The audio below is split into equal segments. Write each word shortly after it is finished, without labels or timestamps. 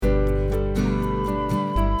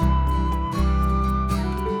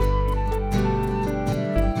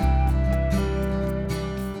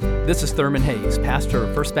This is Thurman Hayes, pastor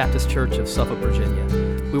of First Baptist Church of Suffolk, Virginia.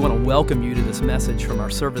 We want to welcome you to this message from our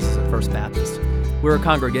services at First Baptist. We're a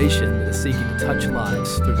congregation that is seeking to touch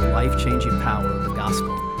lives through the life-changing power of the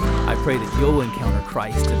gospel. I pray that you'll encounter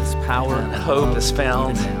Christ and His power and hope is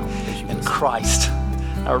found in Christ,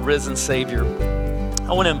 our risen Savior.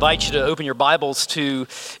 I want to invite you to open your Bibles to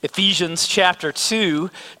Ephesians chapter 2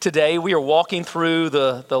 today. We are walking through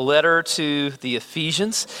the letter to the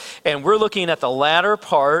Ephesians, and we're looking at the latter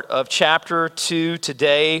part of chapter 2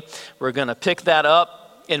 today. We're going to pick that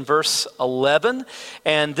up in verse 11,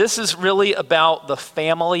 and this is really about the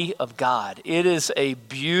family of God. It is a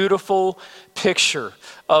beautiful picture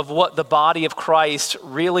of what the body of Christ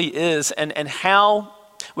really is and how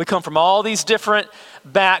we come from all these different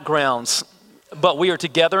backgrounds, but we are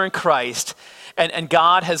together in Christ, and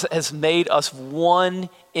God has made us one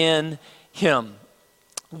in Him,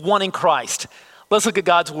 one in Christ. Let's look at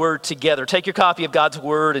God's Word together. Take your copy of God's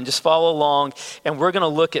Word and just follow along, and we're going to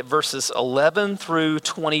look at verses 11 through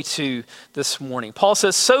 22 this morning. Paul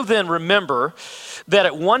says, "So then remember that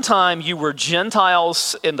at one time you were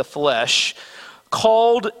Gentiles in the flesh,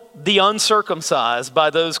 called the uncircumcised by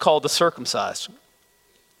those called the circumcised,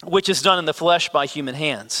 which is done in the flesh by human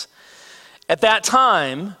hands. At that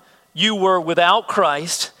time, you were without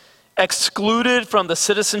Christ, excluded from the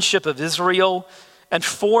citizenship of Israel, and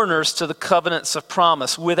foreigners to the covenants of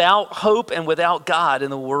promise, without hope and without God in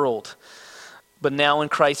the world. But now in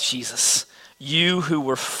Christ Jesus, you who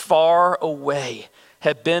were far away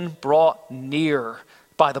have been brought near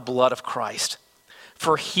by the blood of Christ.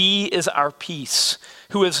 For He is our peace,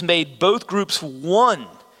 who has made both groups one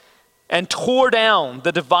and tore down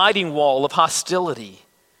the dividing wall of hostility.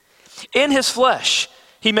 In His flesh,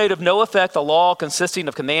 He made of no effect the law consisting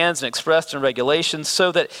of commands and expressed in regulations,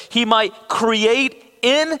 so that He might create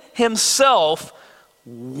in Himself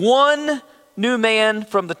one new man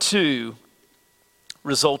from the two,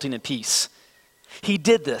 resulting in peace. He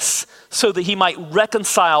did this so that He might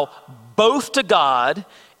reconcile both to God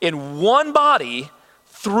in one body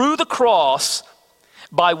through the cross,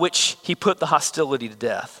 by which He put the hostility to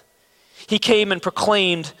death. He came and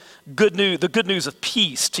proclaimed the good news of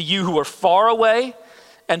peace to you who are far away,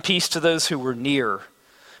 and peace to those who were near.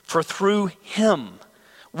 For through Him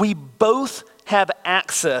we both have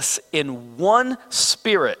access in one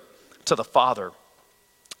Spirit to the Father.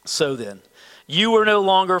 So then, you are no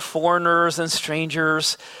longer foreigners and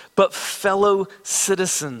strangers, but fellow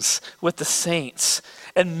citizens with the saints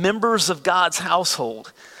and members of God's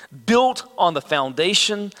household, built on the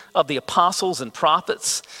foundation of the apostles and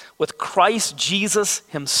prophets, with Christ Jesus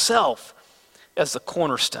Himself as the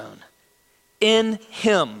cornerstone. In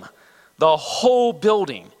Him, the whole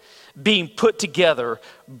building being put together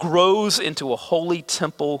grows into a holy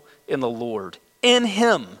temple in the Lord. In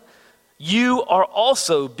Him, you are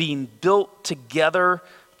also being built together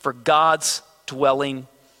for God's dwelling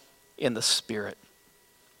in the Spirit."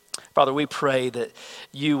 Father, we pray that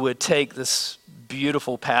you would take this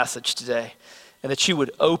beautiful passage today and that you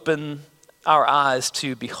would open our eyes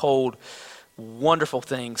to behold wonderful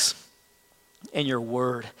things in your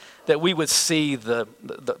word, that we would see the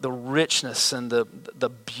richness and the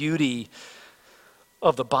beauty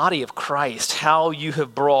of the body of Christ, how you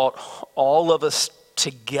have brought all of us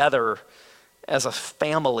together as a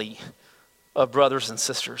family of brothers and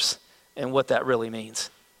sisters, and what that really means.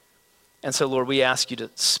 And so, Lord, we ask you to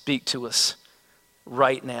speak to us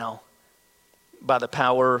right now by the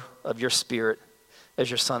power of your Spirit as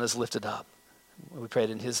your Son is lifted up. We pray it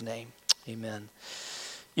in His name. Amen.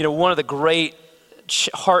 You know, one of the great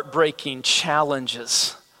heartbreaking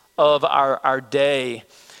challenges of our day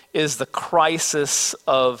is the crisis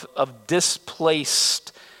of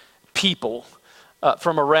displaced people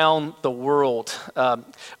from around the world.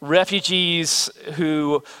 Refugees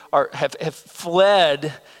who have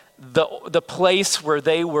fled the place where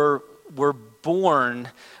they were born,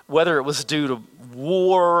 whether it was due to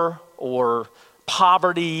war or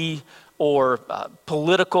poverty or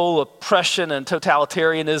political oppression and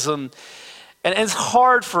totalitarianism. And it's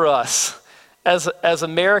hard for us as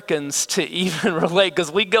Americans to even relate,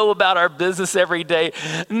 because we go about our business every day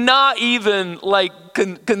not even like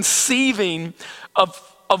conceiving of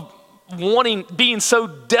being so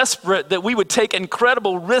desperate that we would take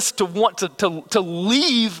incredible risks to want to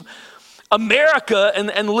leave America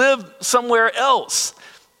and live somewhere else.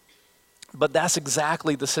 But that's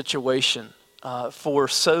exactly the situation for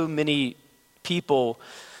so many people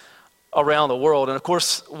around the world. And of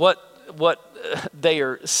course, what they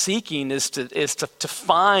are seeking is to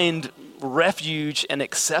find refuge and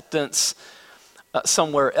acceptance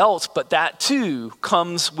somewhere else, but that too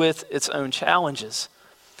comes with its own challenges.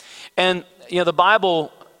 And you know, the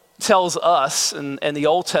Bible tells us in the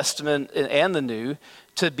Old Testament and the New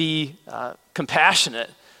to be compassionate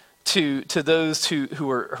to those who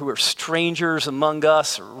are strangers among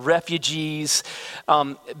us, refugees,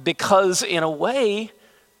 because in a way,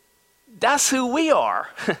 that's who we are.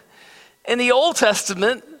 In the Old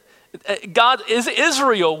Testament,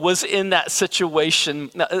 Israel was in that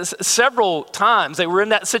situation several times. They were in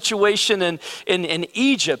that situation in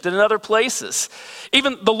Egypt and in other places.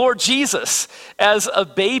 Even the Lord Jesus, as a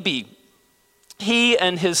baby, he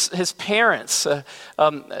and his parents,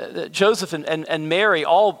 Joseph and Mary,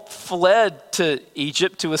 all fled to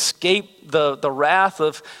Egypt to escape the wrath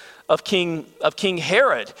of King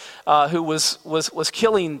Herod, who was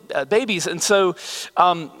killing babies. And so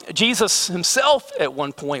Jesus himself at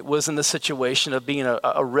one point was in the situation of being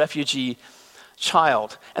a refugee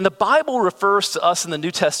child. And the Bible refers to us in the New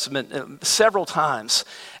Testament several times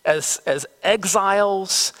as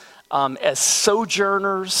exiles, as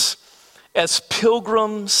sojourners, as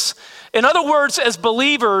pilgrims. In other words, as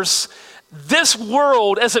believers, this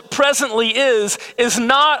world as it presently is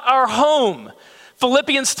not our home.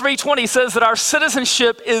 Philippians 3:20 says that our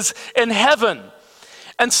citizenship is in heaven.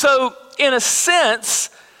 And so, in a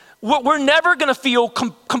sense, we're never going to feel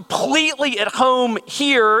completely at home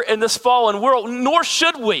here in this fallen world, nor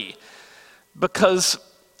should we, because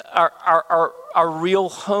our real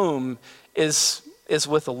home is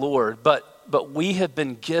with the Lord. But we have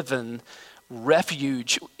been given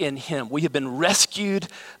refuge in him. We have been rescued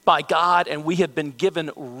by God, and we have been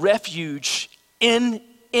given refuge in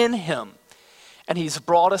him. And he's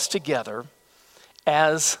brought us together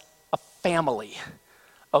as a family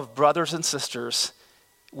of brothers and sisters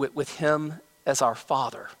with him as our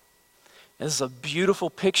Father. And this is a beautiful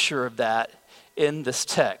picture of that in this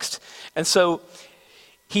text. And so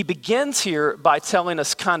he begins here by telling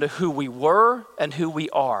us kind of who we were and who we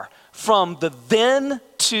are. From the then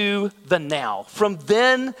to the now. From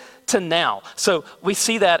then to now. So we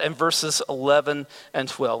see that in verses 11 and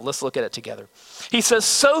 12. Let's look at it together. He says,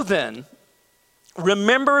 "So then,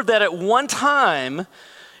 remember that at one time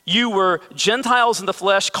you were Gentiles in the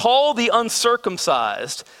flesh, called the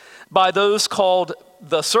uncircumcised by those called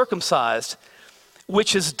the circumcised,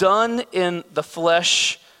 which is done in the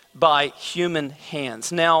flesh by human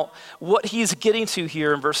hands." Now, what he's getting to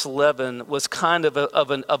here in verse 11 was kind of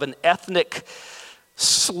an ethnic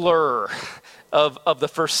slur of the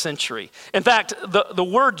first century. In fact, the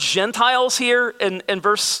word Gentiles here in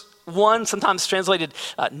verse 1, sometimes translated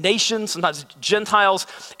nations, sometimes Gentiles.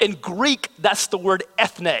 In Greek, that's the word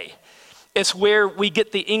ethne. It's where we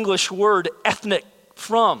get the English word ethnic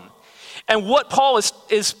from. And what Paul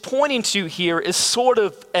is pointing to here is sort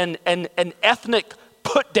of an ethnic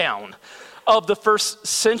put down of the first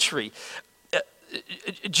century.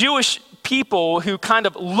 Jewish people who kind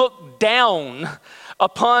of looked down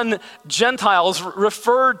upon Gentiles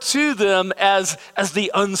referred to them as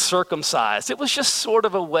the uncircumcised. It was just sort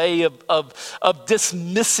of a way of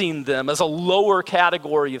dismissing them as a lower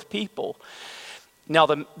category of people. Now,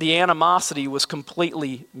 the animosity was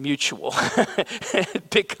completely mutual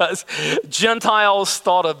because Gentiles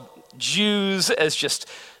thought of Jews as just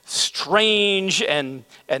strange and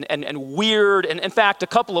weird. And in fact, a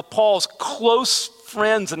couple of Paul's close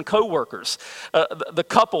friends and co-workers, the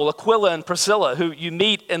couple, Aquila and Priscilla, who you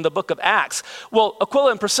meet in the book of Acts. Well,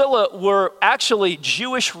 Aquila and Priscilla were actually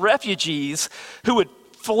Jewish refugees who had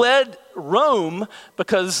fled Rome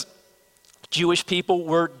because Jewish people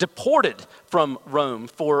were deported from Rome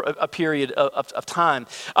for a period of time.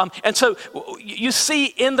 And so you see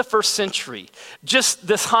in the first century just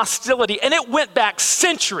this hostility, and it went back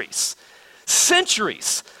centuries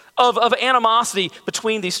of animosity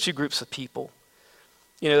between these two groups of people.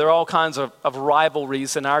 You know, there are all kinds of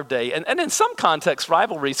rivalries in our day. And in some contexts,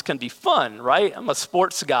 rivalries can be fun, right? I'm a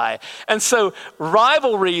sports guy. And so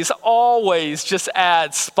rivalries always just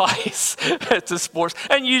add spice to sports.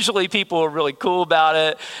 And usually people are really cool about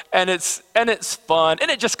it. And it's fun.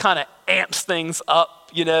 And it just kind of amps things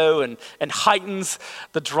up, you know, and heightens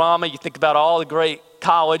the drama. You think about all the great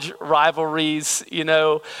college rivalries, you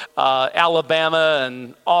know, Alabama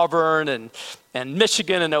and Auburn and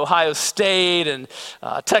Michigan and Ohio State and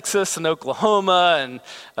Texas and Oklahoma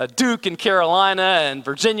and Duke and Carolina and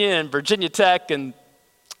Virginia Tech and,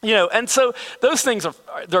 you know, and so those things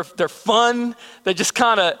they're fun. They just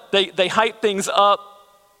kind of, they hype things up.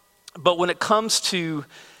 But when it comes to,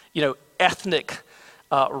 you know, ethnic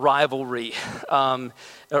rivalry,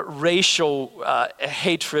 racial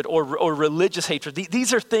hatred or religious hatred.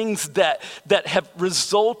 These are things that have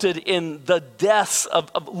resulted in the deaths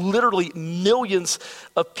of literally millions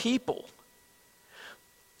of people.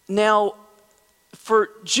 Now, for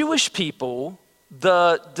Jewish people,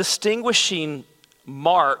 the distinguishing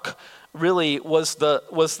mark really was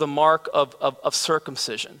the mark of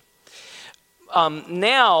circumcision.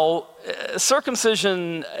 Now,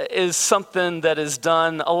 circumcision is something that is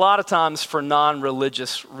done a lot of times for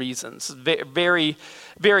non-religious reasons. Very,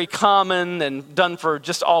 very common and done for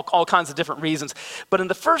just all kinds of different reasons. But in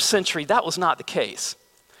the first century, that was not the case.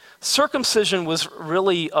 Circumcision was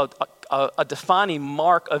really a defining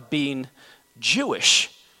mark of being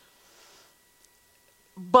Jewish.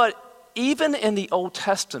 But even in the Old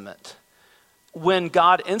Testament, when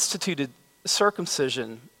God instituted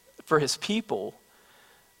circumcision for his people,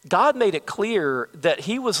 God made it clear that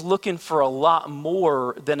he was looking for a lot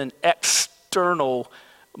more than an external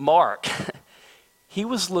mark. He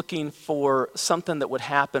was looking for something that would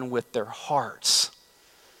happen with their hearts,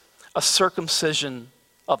 a circumcision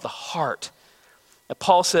of the heart. And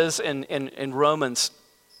Paul says in Romans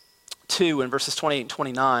 2 in verses 28 and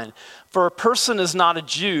 29, "For a person is not a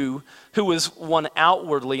Jew who is one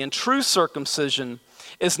outwardly, and true circumcision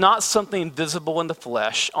is not something visible in the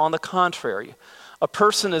flesh. On the contrary, a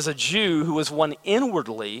person is a Jew who is one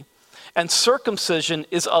inwardly, and circumcision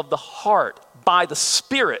is of the heart, by the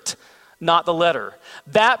Spirit, not the letter.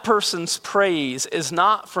 That person's praise is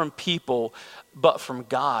not from people, but from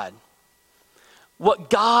God." What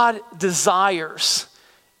God desires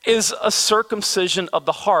is a circumcision of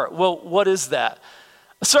the heart. Well, what is that?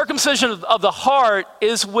 A circumcision of the heart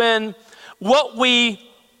is when what we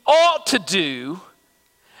ought to do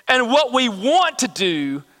and what we want to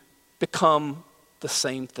do become the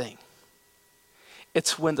same thing.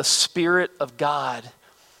 It's when the Spirit of God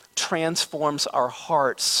transforms our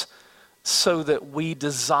hearts so that we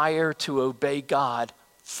desire to obey God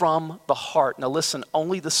from the heart. Now listen,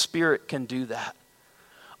 only the Spirit can do that.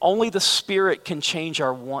 Only the Spirit can change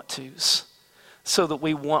our want-tos so that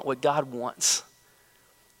we want what God wants.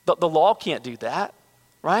 The law can't do that.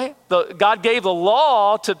 Right? God gave the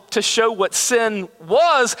law to show what sin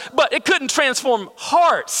was, but it couldn't transform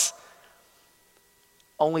hearts.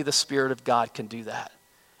 Only the Spirit of God can do that.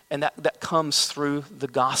 And that comes through the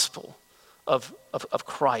gospel of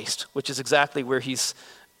Christ, which is exactly where he's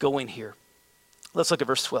going here. Let's look at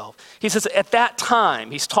verse 12. He says, at that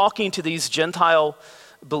time, he's talking to these Gentile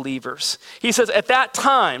believers. He says, at that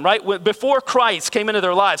time, right, before Christ came into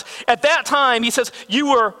their lives, at that time, he says,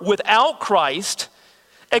 you were without Christ,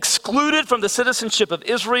 excluded from the citizenship of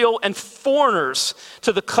Israel, and foreigners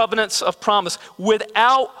to the covenants of promise,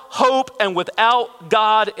 without hope and without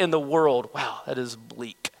God in the world. Wow, that is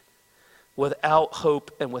bleak. Without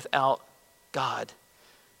hope and without God.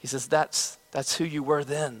 He says that's who you were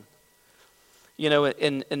then. You know,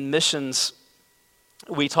 in missions,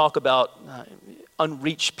 we talk about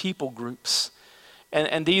unreached people groups.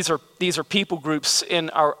 And these are people groups in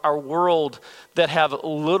our world that have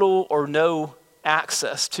little or no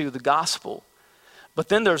access to the gospel. But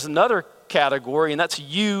then there's another category, and that's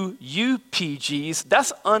UPGs.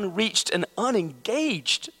 That's unreached and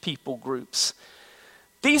unengaged people groups.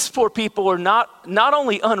 These poor people are not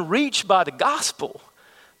only unreached by the gospel,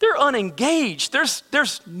 they're unengaged.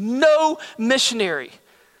 There's no missionary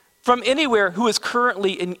from anywhere who is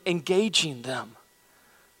currently engaging them.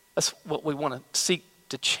 That's what we want to seek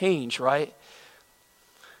to change, right?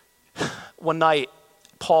 One night,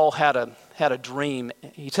 Paul had a dream.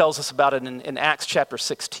 He tells us about it in Acts chapter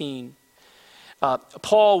 16.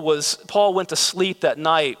 Paul went to sleep that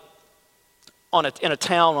night in a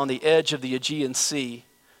town on the edge of the Aegean Sea.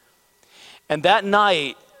 And that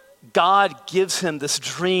night, God gives him this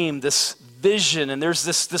dream, this vision, and there's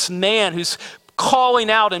this man who's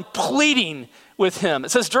calling out and pleading with him. It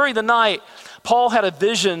says during the night, Paul had a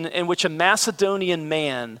vision in which a Macedonian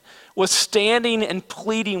man was standing and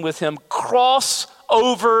pleading with him, cross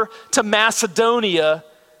over to Macedonia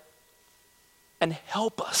and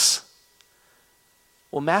help us.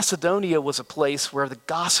 Well, Macedonia was a place where the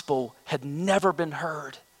gospel had never been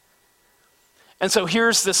heard. And so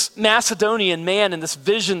here's this Macedonian man in this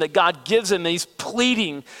vision that God gives him, and he's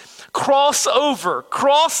pleading, cross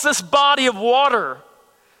this body of water.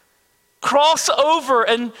 Cross over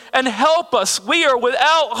and help us. We are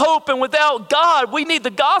without hope and without God. We need the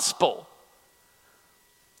gospel.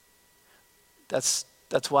 That's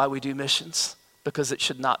why we do missions, because it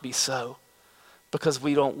should not be so. Because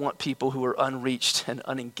we don't want people who are unreached and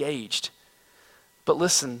unengaged. But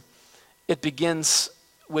listen, it begins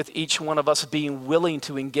with each one of us being willing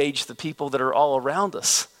to engage the people that are all around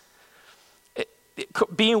us.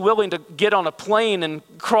 Being willing to get on a plane and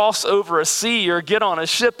cross over a sea or get on a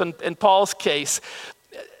ship in Paul's case.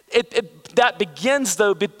 That begins,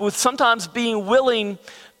 though, with sometimes being willing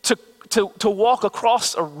to walk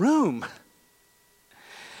across a room.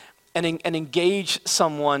 and engage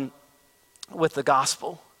someone with the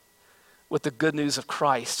gospel, with the good news of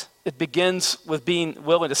Christ. It begins with being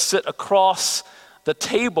willing to sit across the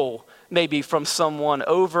table, maybe from someone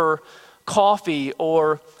over coffee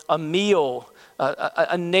or a meal,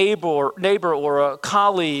 a neighbor or a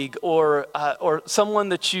colleague or someone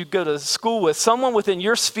that you go to school with, someone within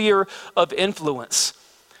your sphere of influence,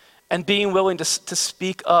 and being willing to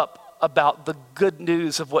speak up about the good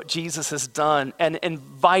news of what Jesus has done and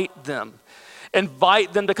invite them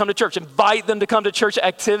to come to church, invite them to come to church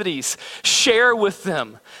activities, share with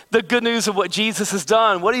them the good news of what Jesus has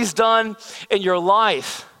done, what he's done in your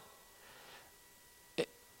life.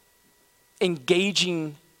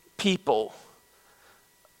 Engaging people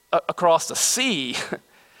across the sea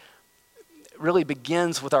really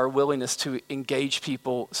begins with our willingness to engage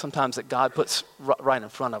people sometimes that God puts right in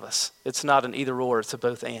front of us. It's not an either or, it's a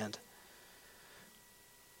both and.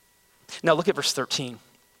 Now look at verse 13.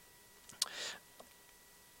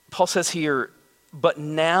 Paul says here, but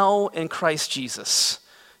now in Christ Jesus,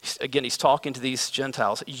 again, he's talking to these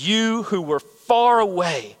Gentiles, you who were far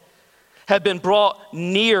away have been brought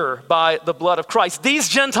near by the blood of Christ. These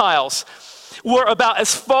Gentiles were about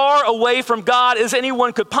as far away from God as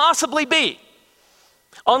anyone could possibly be.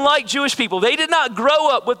 Unlike Jewish people, they did not grow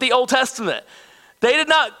up with the Old Testament. They did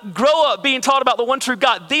not grow up being taught about the one true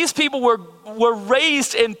God. These people were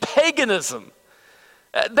raised in paganism.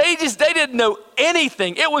 They didn't know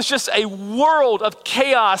anything. It was just a world of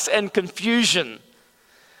chaos and confusion.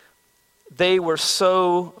 They were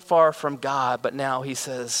so far from God, but now he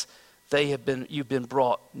says, you've been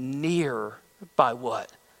brought near by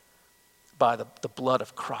what? By the blood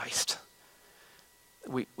of Christ.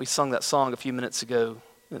 We sung that song a few minutes ago,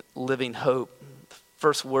 Living Hope. The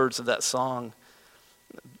first words of that song,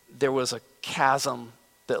 there was a chasm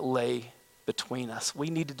that lay between us. We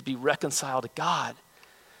needed to be reconciled to God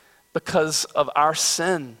because of our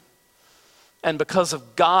sin and because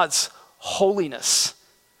of God's holiness.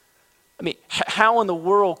 I mean, how in the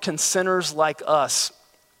world can sinners like us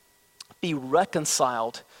be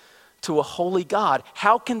reconciled to a holy God?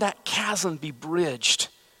 How can that chasm be bridged?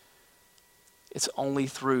 It's only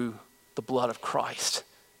through the blood of Christ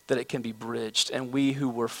that it can be bridged. And we who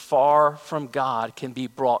were far from God can be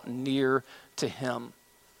brought near to him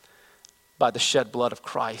by the shed blood of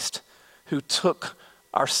Christ, who took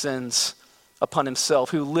our sins upon himself,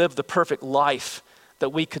 who lived the perfect life that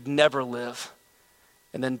we could never live,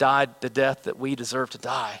 and then died the death that we deserve to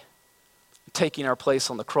die, taking our place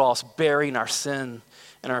on the cross, bearing our sin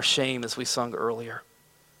and our shame, as we sung earlier.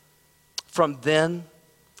 From then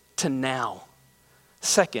to now.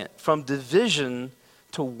 Second, from division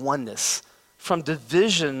to oneness. From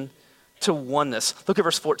division to oneness. Look at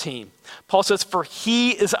verse 14. Paul says, for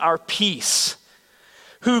he is our peace,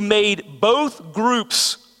 who made both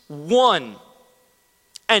groups one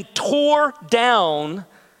and tore down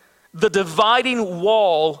the dividing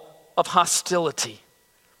wall of hostility.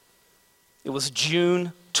 It was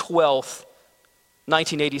June 12th,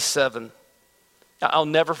 1987. I'll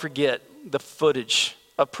never forget the footage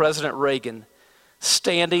of President Reagan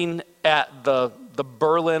standing at the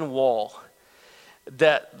Berlin Wall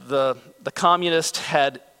that the communists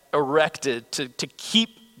had erected to keep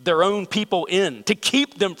their own people in, to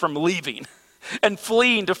keep them from leaving and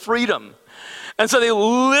fleeing to freedom. And so they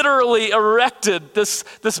literally erected this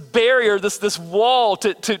barrier, this wall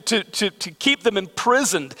to keep them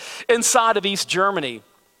imprisoned inside of East Germany.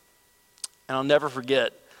 And I'll never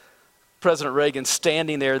forget President Reagan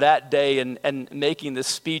standing there that day and making this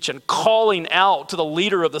speech and calling out to the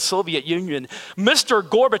leader of the Soviet Union, Mr.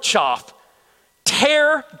 Gorbachev,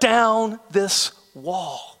 tear down this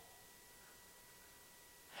wall.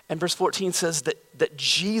 And verse 14 says that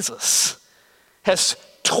Jesus has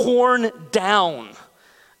torn down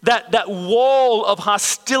that wall of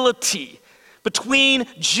hostility between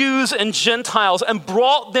Jews and Gentiles and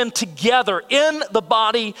brought them together in the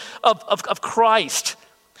body of Christ.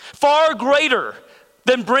 Far greater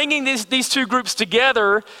than bringing these two groups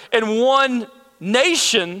together in one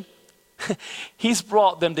nation, he's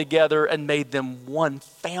brought them together and made them one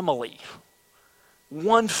family.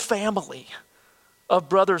 One family of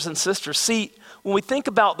brothers and sisters. See, when we think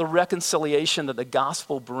about the reconciliation that the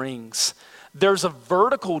gospel brings, there's a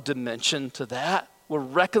vertical dimension to that. We're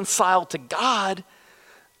reconciled to God,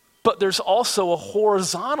 but there's also a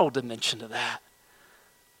horizontal dimension to that.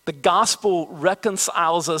 The gospel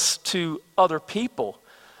reconciles us to other people.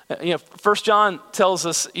 1 John tells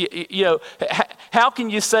us, how can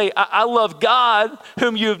you say, I love God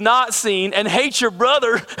whom you have not seen and hate your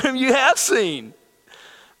brother whom you have seen?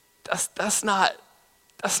 That's not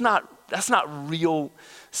That's not real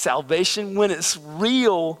salvation. When it's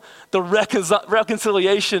real, the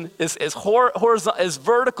reconciliation is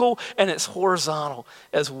vertical and it's horizontal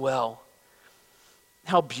as well.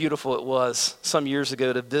 How beautiful it was some years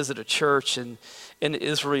ago to visit a church in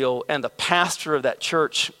Israel, and the pastor of that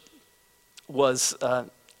church was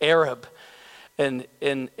Arab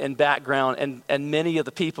in background, and many of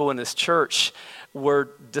the people in this church were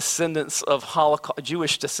descendants of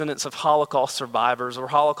Jewish descendants of Holocaust survivors, or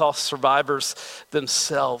Holocaust survivors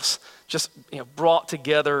themselves, just brought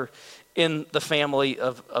together in the family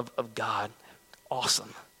of God.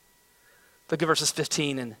 Awesome. Look at verses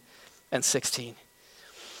 15 and 16.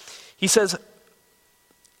 He says,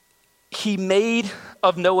 he made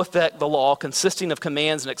of no effect the law consisting of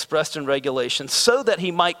commands and expressed in regulations, so that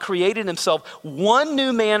he might create in himself one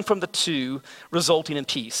new man from the two, resulting in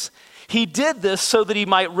peace. He did this so that he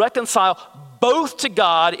might reconcile both to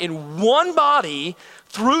God in one body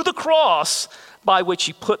through the cross, by which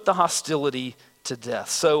he put the hostility to death.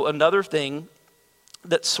 So another thing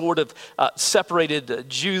that sort of separated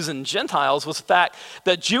Jews and Gentiles was the fact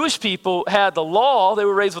that Jewish people had the law, they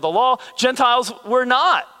were raised with the law, Gentiles were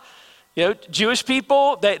not. Jewish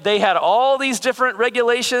people, they had all these different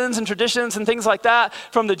regulations and traditions and things like that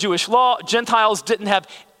from the Jewish law. Gentiles didn't have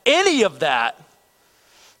any of that.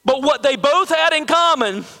 But what they both had in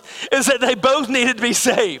common is that they both needed to be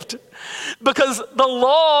saved. Because the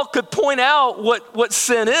law could point out what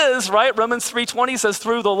sin is, right? Romans 3:20 says,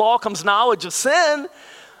 through the law comes knowledge of sin.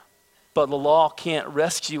 But the law can't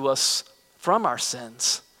rescue us from our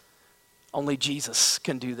sins. Only Jesus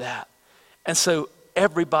can do that. And so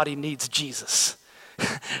everybody needs Jesus.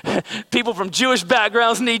 People from Jewish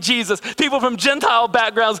backgrounds need Jesus. People from Gentile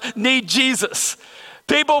backgrounds need Jesus.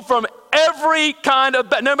 People from every kind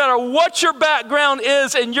of, no matter what your background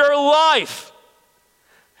is in your life,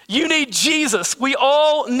 you need Jesus. We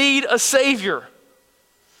all need a Savior.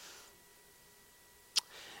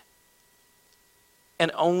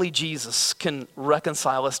 And only Jesus can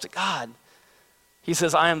reconcile us to God. He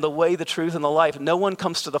says, I am the way, the truth, and the life. No one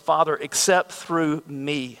comes to the Father except through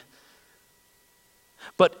me.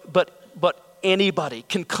 But anybody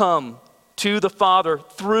can come to the Father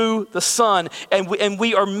through the Son, and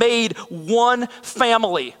we are made one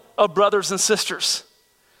family of brothers and sisters.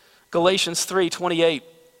 Galatians 3:28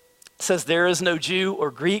 says, there is no Jew or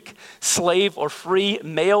Greek, slave or free,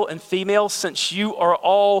 male and female, since you are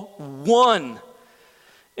all one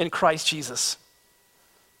in Christ Jesus.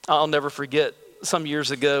 I'll never forget some years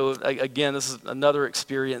ago, again, this is another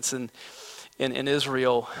experience in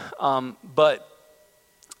Israel, but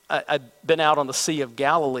I'd been out on the Sea of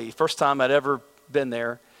Galilee, first time I'd ever been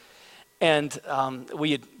there, and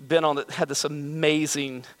we had had this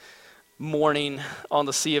amazing morning on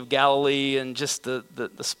the Sea of Galilee, and just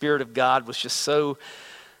the Spirit of God was just so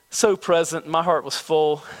present. My heart was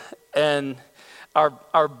full, and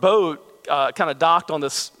our boat kind of docked on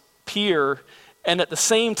this pier, and at the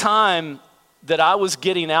same time that I was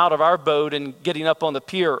getting out of our boat and getting up on the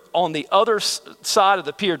pier, on the other side of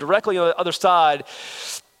the pier, directly on the other side,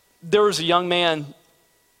 there was a young man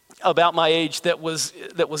about my age that was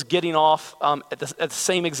getting off at the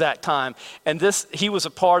same exact time. And he was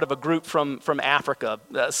a part of a group from Africa,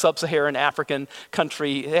 a sub-Saharan African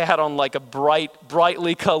country. They had on like a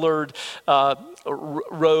brightly colored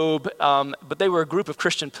robe, but they were a group of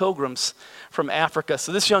Christian pilgrims from Africa.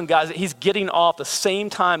 So this young guy, he's getting off the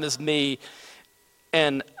same time as me,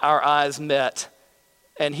 and our eyes met.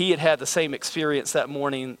 And he had had the same experience that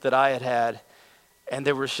morning that I had had. And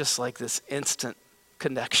there was just like this instant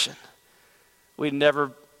connection. We'd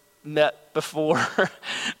never met before,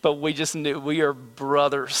 but we just knew we are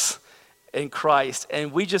brothers in Christ.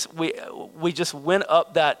 And we just went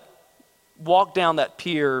walked down that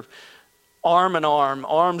pier, arm in arm,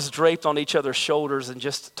 arms draped on each other's shoulders, and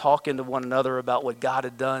just talking to one another about what God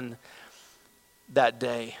had done that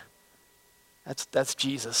day. That's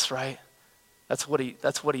Jesus, right? That's what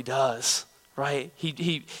he does. Right?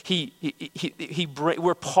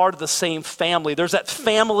 We're part of the same family. There's that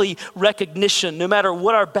family recognition, no matter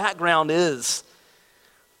what our background is.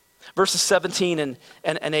 Verses 17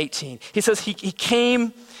 and 18. He says, he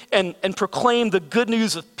came and proclaimed the good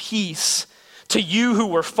news of peace to you who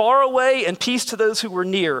were far away, and peace to those who were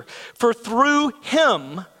near. For through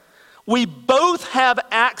him, we both have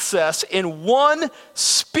access in one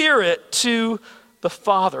Spirit to the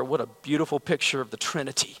Father. What a beautiful picture of the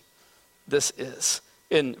Trinity this is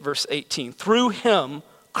in verse 18. Through him,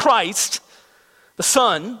 Christ, the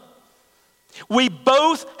Son, we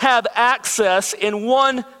both have access in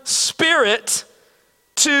one Spirit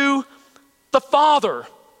to the Father.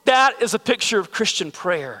 That is a picture of Christian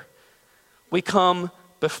prayer. We come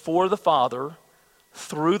before the Father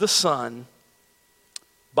through the Son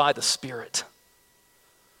by the Spirit.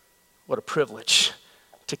 What a privilege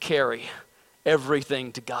to carry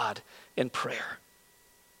everything to God in prayer.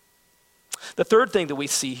 The third thing that we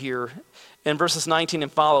see here in verses 19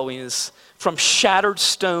 and following is from shattered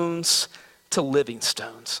stones to living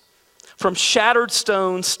stones. From shattered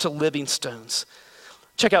stones to living stones.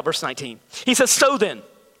 Check out verse 19. He says, so then,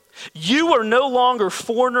 you are no longer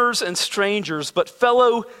foreigners and strangers, but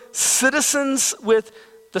fellow citizens with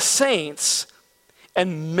the saints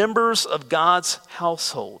and members of God's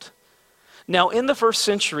household. Now, in the first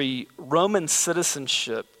century, Roman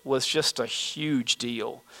citizenship was just a huge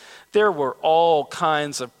deal. There were all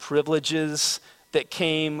kinds of privileges that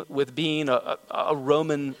came with being a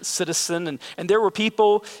Roman citizen. And there were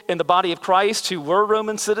people in the body of Christ who were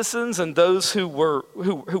Roman citizens and those who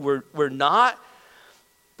were not.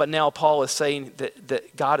 But now Paul is saying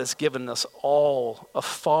that God has given us all a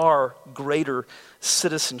far greater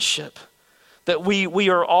citizenship. That we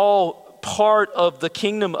are all part of the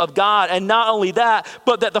kingdom of God. And not only that,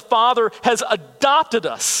 but that the Father has adopted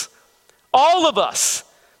us, all of us,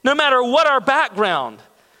 no matter what our background,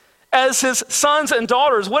 as his sons and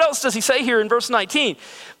daughters. What else does he say here in verse 19?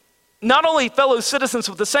 Not only fellow citizens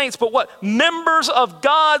with the saints, but what? Members of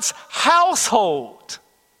God's household.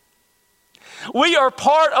 We are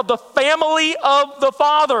part of the family of the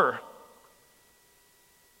Father.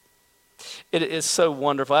 It is so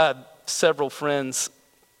wonderful. I have several friends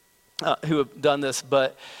who have done this,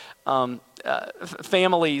 but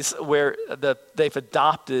families where they've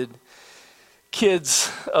adopted kids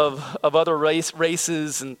of other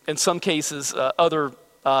races and in some cases other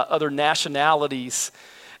nationalities.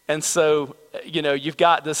 And so, you've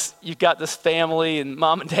got this family and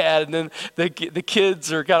mom and dad, and then the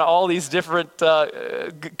kids are got all these different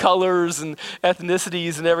colors and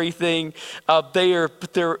ethnicities and everything. They're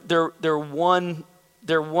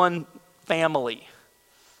one family.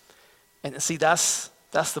 And see, that's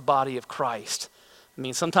the body of Christ. I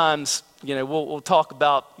mean, sometimes, we'll talk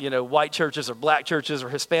about, white churches or black churches or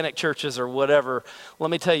Hispanic churches or whatever.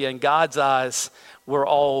 Let me tell you, in God's eyes, we're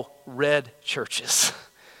all red churches.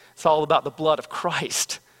 It's all about the blood of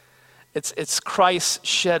Christ. It's Christ's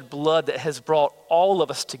shed blood that has brought all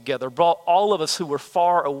of us together, brought all of us who were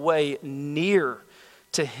far away near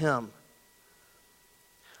to him.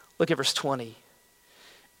 Look at verse 20.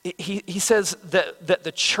 He says that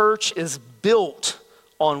the church is built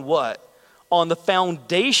on what? On the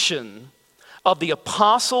foundation of the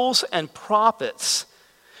apostles and prophets,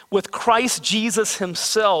 with Christ Jesus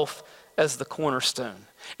himself as the cornerstone.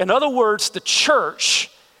 In other words, the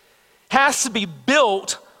church has to be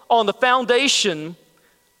built on the foundation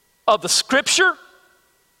of the Scripture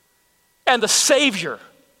and the Savior.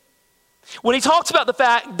 When he talks about the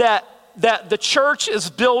fact that the church is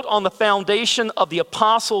built on the foundation of the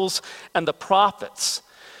apostles and the prophets.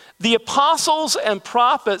 The apostles and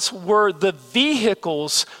prophets were the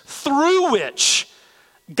vehicles through which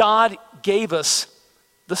God gave us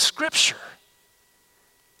the Scripture.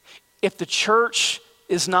 If the church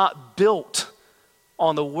is not built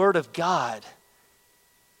on the Word of God,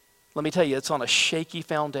 let me tell you, it's on a shaky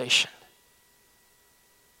foundation.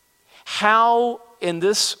 How, in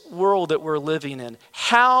this world that we're living in,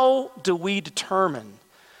 how do we determine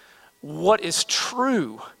what is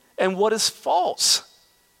true and what is false?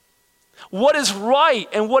 What is right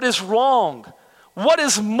and what is wrong? What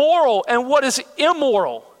is moral and what is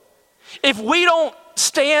immoral? If we don't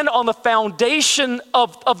stand on the foundation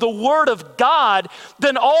of the Word of God,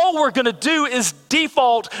 then all we're going to do is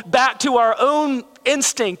default back to our own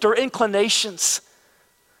instinct or inclinations,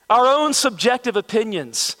 our own subjective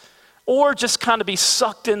opinions, or just kind of be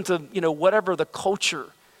sucked into, whatever the culture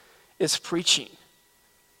is preaching.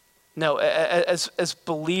 No, as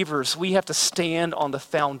believers, we have to stand on the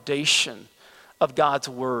foundation of God's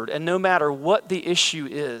Word. And no matter what the issue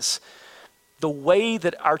is, the way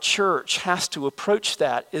that our church has to approach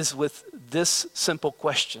that is with this simple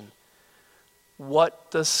question.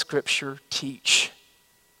 What does Scripture teach?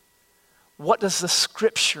 What does the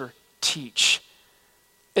Scripture teach?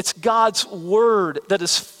 It's God's Word that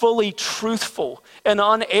is fully truthful and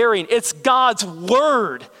unerring. It's God's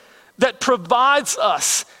Word that provides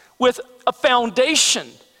us with a foundation.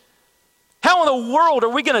 How in the world are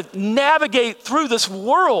we going to navigate through this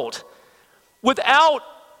world without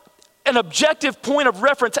an objective point of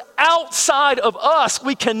reference outside of us?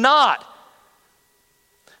 We cannot.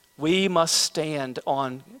 We must stand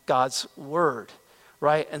on God's Word,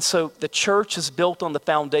 right? And so the church is built on the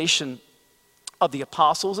foundation of the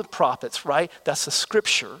apostles and prophets, right? That's the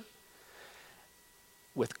Scripture.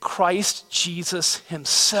 With Christ Jesus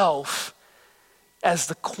himself as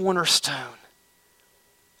the cornerstone.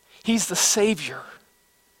 He's the Savior.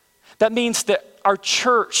 That means that our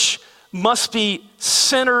church must be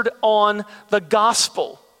centered on the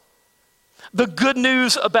gospel, the good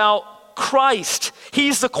news about Christ.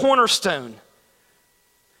 He's the cornerstone.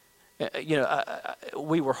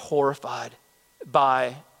 We were horrified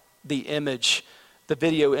by the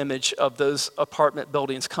video image of those apartment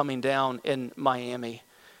buildings coming down in Miami.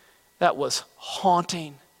 That was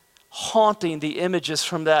haunting, the images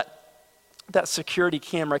from that security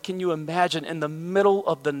camera. Can you imagine in the middle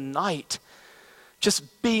of the night,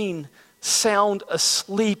 just being sound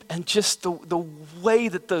asleep, and just the way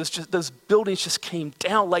that those buildings just came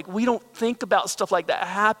down? Like, we don't think about stuff like that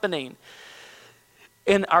happening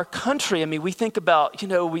in our country. I mean, we think about,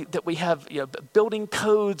 that we have, building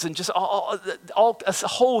codes and just all a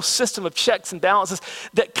whole system of checks and balances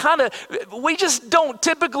that we just don't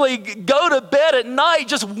typically go to bed at night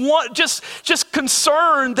just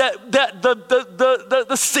concerned that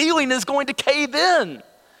the ceiling is going to cave in.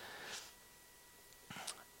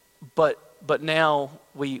 But now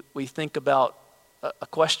we think about a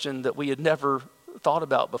question that we had never thought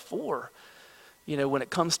about before. When it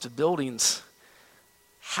comes to buildings,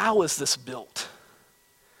 how is this built?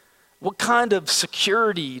 What kind of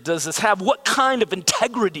security does this have? What kind of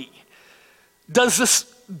integrity does this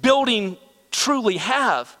building truly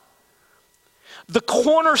have? The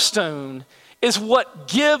cornerstone is what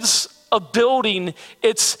gives a building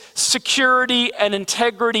its security and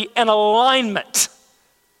integrity and alignment.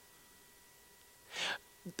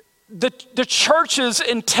 The church's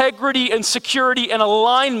integrity and security and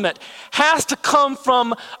alignment has to come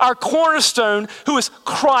from our cornerstone, who is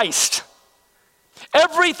Christ.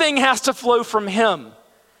 Everything has to flow from him.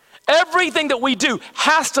 Everything that we do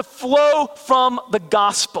has to flow from the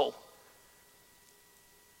gospel.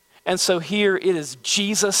 And so here it is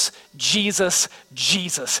Jesus, Jesus,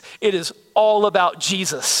 Jesus. It is all about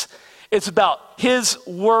Jesus. It's about his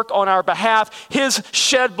work on our behalf, his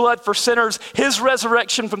shed blood for sinners, his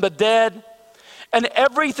resurrection from the dead. And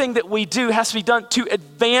everything that we do has to be done to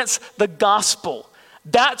advance the gospel.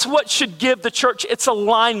 That's what should give the church its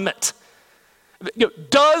alignment.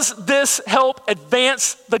 Does this help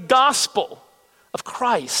advance the gospel of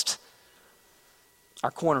Christ,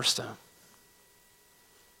 our cornerstone?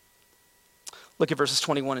 Look at verses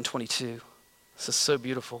 21 and 22. This is so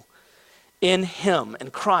beautiful. In him, in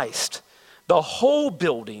Christ, the whole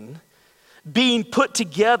building being put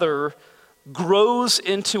together grows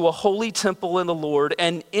into a holy temple in the Lord,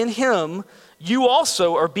 and in him you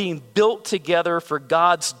also are being built together for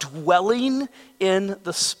God's dwelling in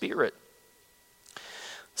the Spirit.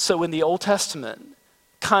 So in the Old Testament,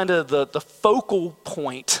 kind of the focal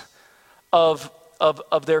point of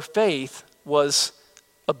their faith was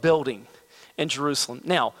a building in Jerusalem.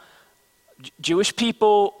 Now, Jewish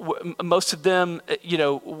people, most of them,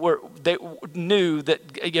 they knew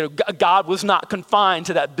that, God was not confined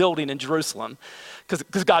to that building in Jerusalem,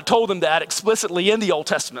 because God told them that explicitly in the Old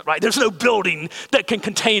Testament, right? There's no building that can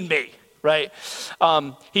contain me, right?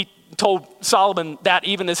 He told Solomon that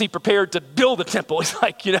even as he prepared to build the temple. He's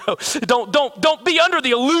like, don't be under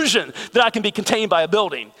the illusion that I can be contained by a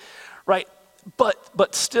building, right?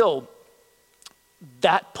 But still,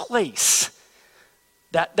 that place,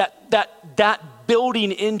 that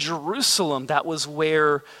building in Jerusalem, that was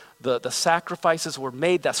where the sacrifices were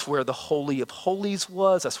made. That's where the Holy of Holies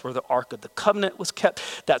was. That's where the Ark of the Covenant was kept.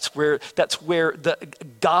 That's where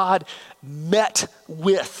God met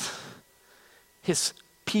with his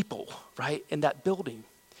people, right, in that building.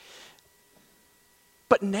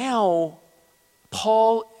 But now,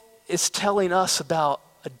 Paul is telling us about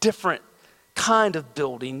a different kind of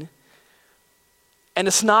building, and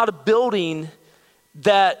it's not a building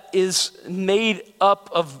that is made up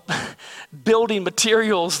of building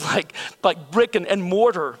materials like brick and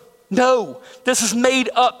mortar. No, this is made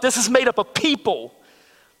up of people.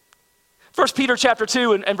 1 Peter chapter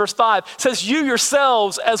 2 and verse 5 says, you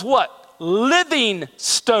yourselves as what? Living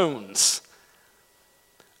stones.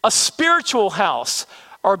 A spiritual house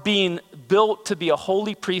are being built to be a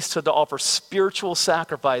holy priesthood to offer spiritual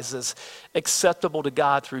sacrifices acceptable to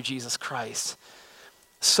God through Jesus Christ.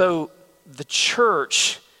 So the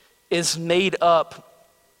church is made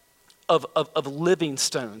up of living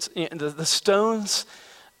stones. The stones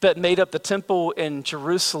that made up the temple in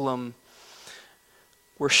Jerusalem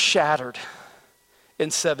were shattered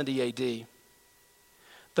in 70 AD.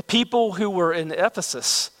 The people who were in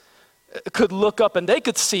Ephesus could look up and they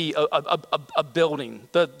could see a building.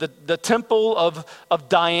 The temple of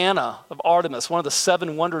Diana, of Artemis, one of the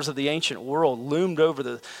 7 wonders of the ancient world, loomed over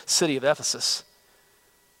the city of Ephesus.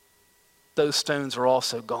 Those stones are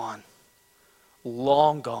also gone.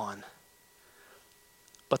 long gone.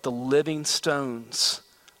 But the living stones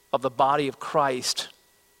of the body of Christ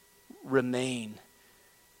remain.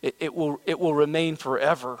 It will remain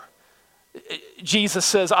forever. Jesus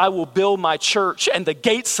says, I will build my church, and the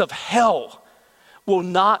gates of hell will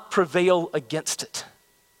not prevail against it.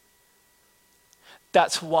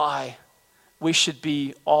 That's why we should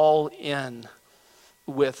be all in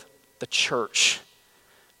with the church.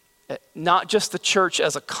 Not just the church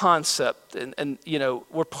as a concept, and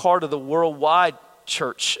we're part of the worldwide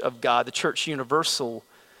church of God, the church universal,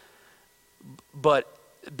 but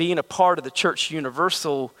being a part of the church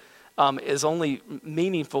universal is only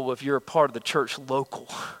meaningful if you're a part of the church local.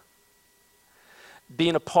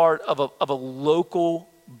 Being a part of a local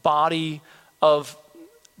body of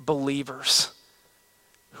believers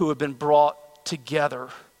who have been brought together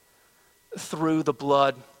through the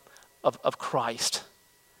blood of Christ.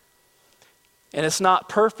 And it's not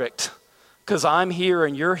perfect because I'm here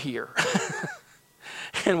and you're here.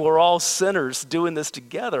 And we're all sinners doing this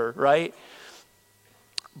together, right?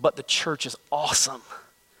 But the church is awesome.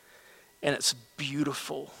 And it's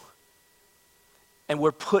beautiful. And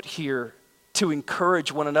we're put here to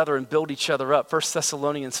encourage one another and build each other up. 1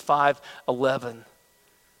 Thessalonians 5:11,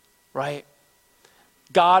 right?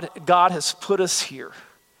 God has put us here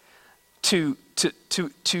to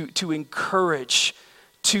encourage,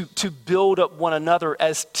 to build up one another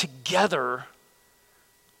as together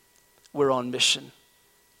we're on mission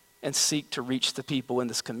and seek to reach the people in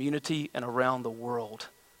this community and around the world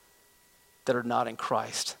that are not in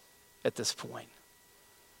Christ at this point.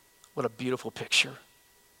 What a beautiful picture.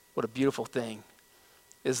 What a beautiful thing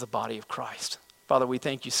is the body of Christ. Father, we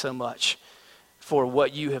thank you so much for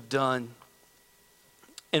what you have done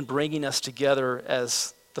in bringing us together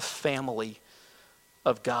as the family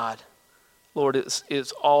of God. Lord,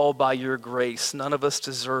 it's all by your grace. None of us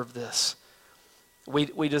deserve this.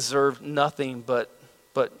 We deserve nothing but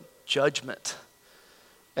judgment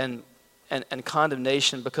and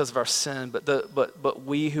condemnation because of our sin. But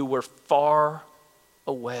we who were far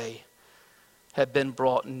away have been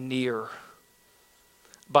brought near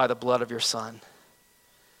by the blood of your Son.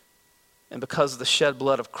 And because of the shed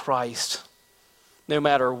blood of Christ, no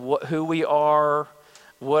matter who we are,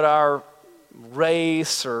 what our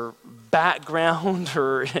race or background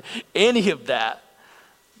or any of that,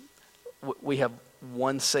 we have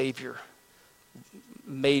one Savior,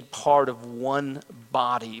 made part of one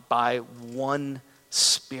body by one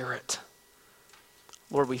Spirit.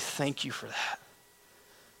 Lord, we thank you for that.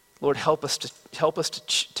 Lord, help us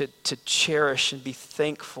to cherish and be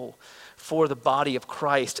thankful for the body of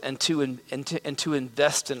Christ and to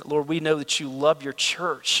invest in it. Lord, we know that you love your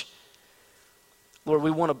church. Lord,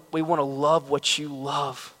 we want to love what you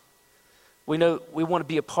love. We know we want to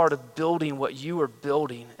be a part of building what you are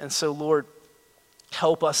building. And so, Lord,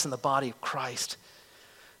 help us in the body of Christ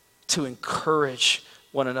to encourage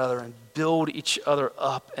one another and build each other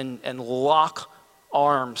up and lock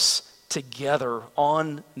arms together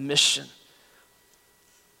on mission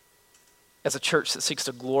as a church that seeks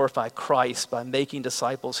to glorify Christ by making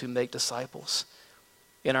disciples who make disciples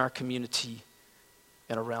in our community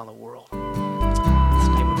and around the world. In the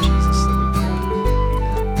name of Jesus that we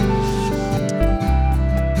pray.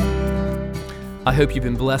 I hope you've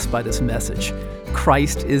been blessed by this message.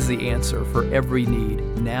 Christ is the answer for every need,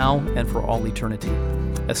 now and for all eternity.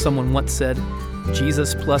 As someone once said,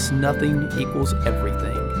 Jesus plus nothing equals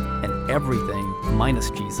everything, and everything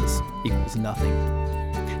minus Jesus equals nothing.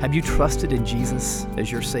 Have you trusted in Jesus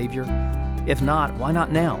as your Savior? If not, why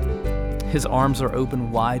not now? His arms are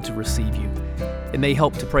open wide to receive you. It may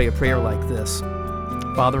help to pray a prayer like this.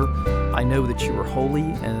 Father, I know that you are holy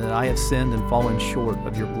and that I have sinned and fallen short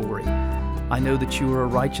of your glory. I know that you are a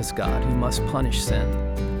righteous God who must punish sin,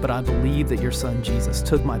 but I believe that your Son Jesus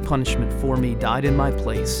took my punishment for me, died in my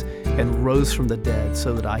place, and rose from the dead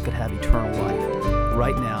so that I could have eternal life.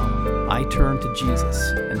 Right now, I turn to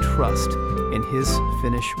Jesus and trust in his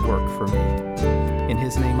finished work for me. In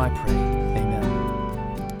his name I pray, amen.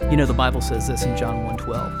 You know, the Bible says this in John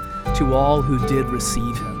 1:12, to all who did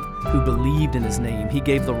receive him, who believed in his name, he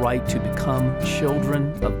gave the right to become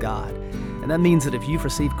children of God. And that means that if you've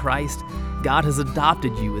received Christ, God has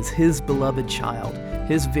adopted you as his beloved child,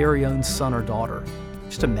 his very own son or daughter.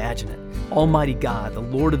 Just imagine it. Almighty God, the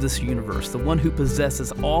Lord of this universe, the one who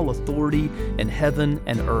possesses all authority in heaven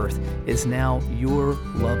and earth, is now your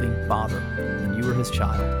loving Father, and you are his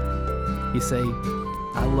child. You say,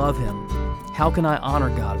 I love him. How can I honor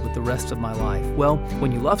God with the rest of my life? Well,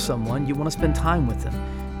 when you love someone, you want to spend time with them.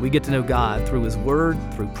 We get to know God through His Word,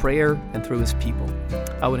 through prayer, and through His people.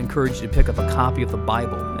 I would encourage you to pick up a copy of the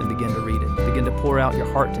Bible and begin to read it. Begin to pour out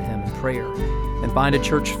your heart to Him in prayer, and find a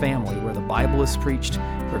church family where the Bible is preached,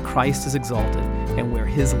 where Christ is exalted, and where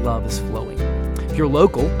His love is flowing. If you're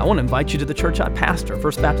local, I want to invite you to the church I pastor,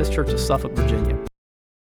 First Baptist Church of Suffolk, Virginia.